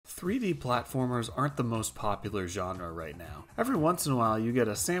3D platformers aren't the most popular genre right now. Every once in a while you get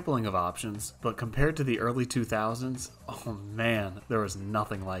a sampling of options, but compared to the early 2000s, oh man, there was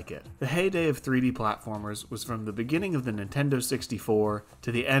nothing like it. The heyday of 3D platformers was from the beginning of the Nintendo 64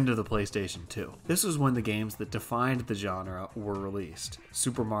 to the end of the PlayStation 2. This was when the games that defined the genre were released.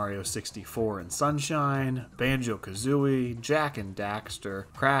 Super Mario 64 and Sunshine, Banjo-Kazooie, Jak and Daxter,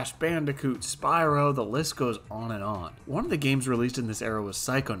 Crash Bandicoot, Spyro, the list goes on and on. One of the games released in this era was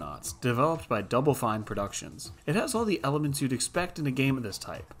Psychonauts, developed by Double Fine Productions. It has all the elements you'd expect in a game of this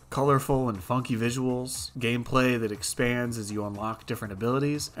type. Colorful and funky visuals, gameplay that expands as you unlock different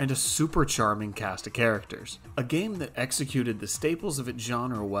abilities, and a super charming cast of characters. A game that executed the staples of its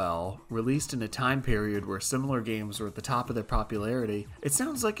genre well, released in a time period where similar games were at the top of their popularity, it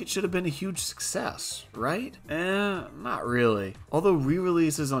sounds like it should have been a huge success, right? Not really. Although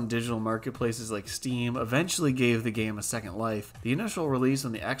re-releases on digital marketplaces like Steam eventually gave the game a second life, the initial release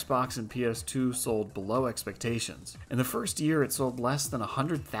on the Xbox and PS2 sold below expectations. In the first year, it sold less than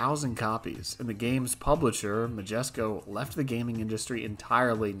 100,000 copies, and the game's publisher, Majesco, left the gaming industry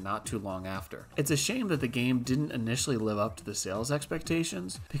entirely not too long after. It's a shame that the game didn't initially live up to the sales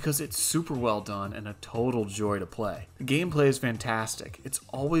expectations, because it's super well done and a total joy to play. The gameplay is fantastic. It's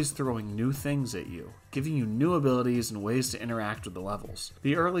always throwing new things at you, giving you new abilities and ways to interact with the levels.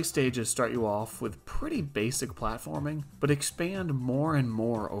 The early stages start you off with pretty basic platforming, but expand more and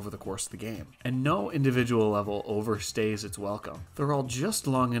more over the course of the game. And no individual level overstays its welcome. They're all just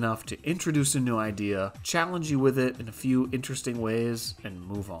long enough to introduce a new idea, challenge you with it in a few interesting ways, and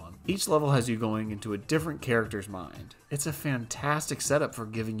move on. Each level has you going into a different character's mind. It's a fantastic setup for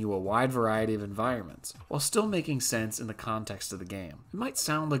giving you a wide variety of environments, while still making sense in the context of the game. It might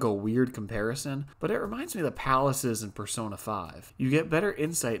sound like a weird comparison, but it reminds me of the palaces in Persona 5. You get better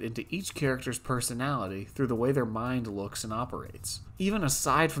insight into each character's personality through the way their mind looks and operates. Even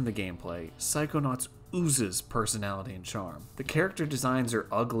aside from the gameplay, Psychonauts oozes personality and charm. The character designs are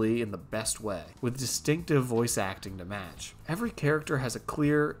ugly in the best way, with distinctive voice acting to match. Every character has a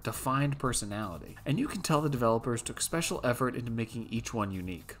clear, defined personality, and you can tell the developers took special effort into making each one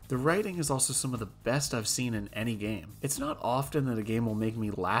unique. The writing is also some of the best I've seen in any game. It's not often that a game will make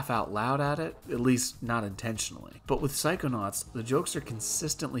me laugh out loud at it, at least not intentionally. But with Psychonauts, the jokes are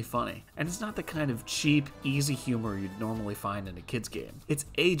consistently funny, and it's not the kind of cheap, easy humor you'd normally find in a kid's game. It's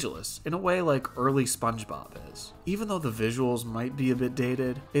ageless, in a way like early SpongeBob is. Even though the visuals might be a bit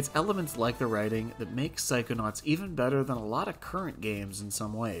dated, it's elements like the writing that make Psychonauts even better than a lot of current games in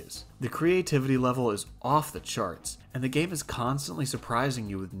some ways. The creativity level is off the charts, and the game is constantly surprising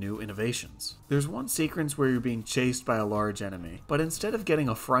you with new innovations. There's one sequence where you're being chased by a large enemy, but instead of getting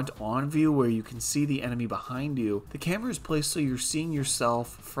a front-on view where you can see the enemy behind you, the camera is placed so you're seeing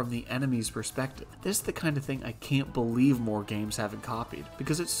yourself from the enemy's perspective. This is the kind of thing I can't believe more games haven't copied,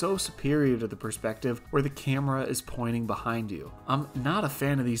 because it's so superior to the perspective where the camera is pointing behind you. I'm not a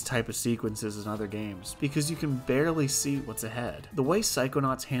fan of these type of sequences in other games, because you can barely see what's ahead. The way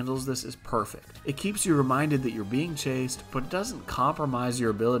Psychonauts handles this is perfect. It keeps you reminded that you're being chased, but it doesn't compromise your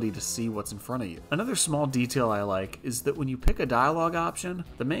ability to see what's in front of you. Another small detail I like is that when you pick a dialogue option,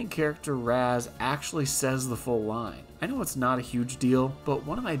 the main character Raz actually says the full line. I know it's not a huge deal, but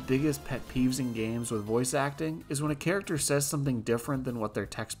one of my biggest pet peeves in games with voice acting is when a character says something different than what their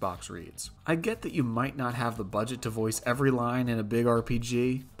text box reads. I get that you might not have the budget to voice every line in a big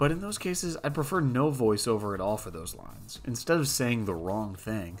RPG, but in those cases I'd prefer no voiceover at all for those lines, instead of saying the wrong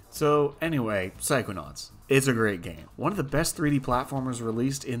thing. So anyway, Psychonauts. It's a great game. One of the best 3D platformers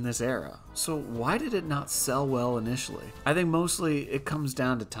released in this era. So why did it not sell well initially? I think mostly it comes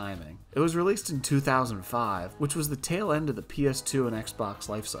down to timing. It was released in 2005, which was the tail end of the PS2 and Xbox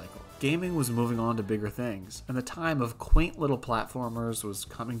lifecycle. Gaming was moving on to bigger things, and the time of quaint little platformers was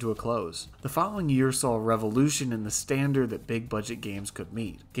coming to a close. The following year saw a revolution in the standard that big budget games could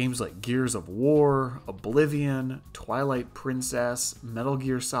meet. Games like Gears of War, Oblivion, Twilight Princess, Metal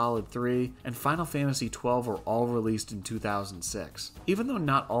Gear Solid 3, and Final Fantasy XII were all released in 2006. Even though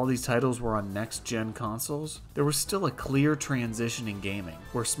not all these titles were on next-gen consoles, there was still a clear transition in gaming,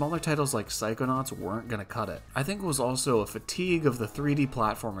 where smaller titles like Psychonauts weren't gonna cut it. I think it was also a fatigue of the 3D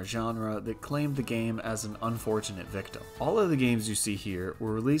platformer genre that claimed the game as an unfortunate victim. All of the games you see here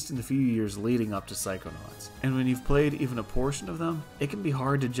were released in the few years leading up to Psychonauts, and when you've played even a portion of them, it can be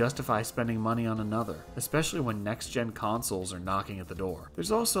hard to justify spending money on another, especially when next-gen consoles are knocking at the door.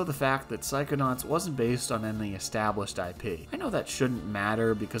 There's also the fact that Psychonauts wasn't based based on any established IP. I know that shouldn't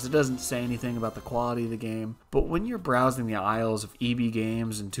matter because it doesn't say anything about the quality of the game, but when you're browsing the aisles of EB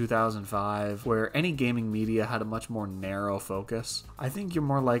Games in 2005, where any gaming media had a much more narrow focus, I think you're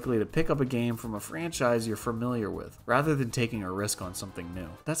more likely to pick up a game from a franchise you're familiar with, rather than taking a risk on something new.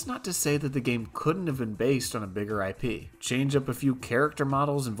 That's not to say that the game couldn't have been based on a bigger IP. Change up a few character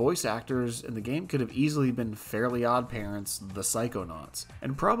models and voice actors, and the game could have easily been Fairly Odd Parents, the Psychonauts,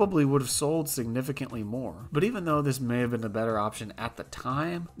 and probably would have sold significantly more. But even though this may have been a better option at the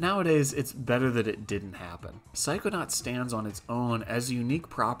time, nowadays it's better that it didn't happen. Psychonauts stands on its own as a unique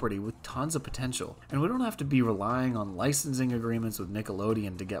property with tons of potential, and we don't have to be relying on licensing agreements with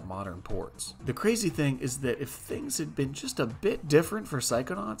Nickelodeon to get modern ports. The crazy thing is that if things had been just a bit different for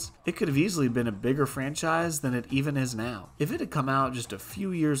Psychonauts, it could have easily been a bigger franchise than it even is now. If it had come out just a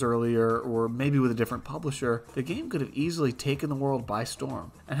few years earlier, or maybe with a different publisher, the game could have easily taken the world by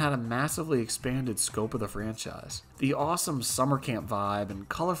storm and had a massively expanded scope of the franchise. The awesome summer camp vibe and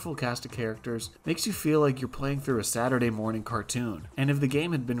colorful cast of characters makes you feel like you're playing through a Saturday morning cartoon, and if the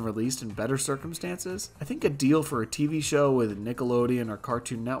game had been released in better circumstances, I think a deal for a TV show with Nickelodeon or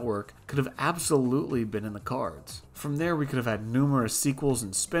Cartoon Network could have absolutely been in the cards. From there, we could have had numerous sequels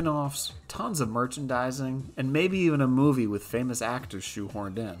and spin-offs, tons of merchandising, and maybe even a movie with famous actors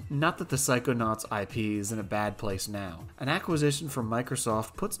shoehorned in. Not that the Psychonauts IP is in a bad place now. An acquisition from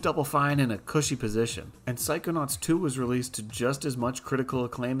Microsoft puts Double Fine in a cushy position, and Psychonauts 2 was released to just as much critical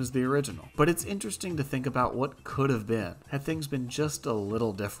acclaim as the original. But it's interesting to think about what could have been, had things been just a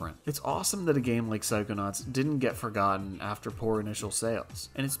little different. It's awesome that a game like Psychonauts didn't get forgotten after poor initial sales,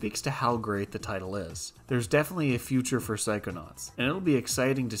 and it speaks to how great the title is. There's definitely a future for Psychonauts, and it'll be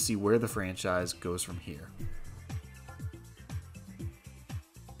exciting to see where the franchise goes from here.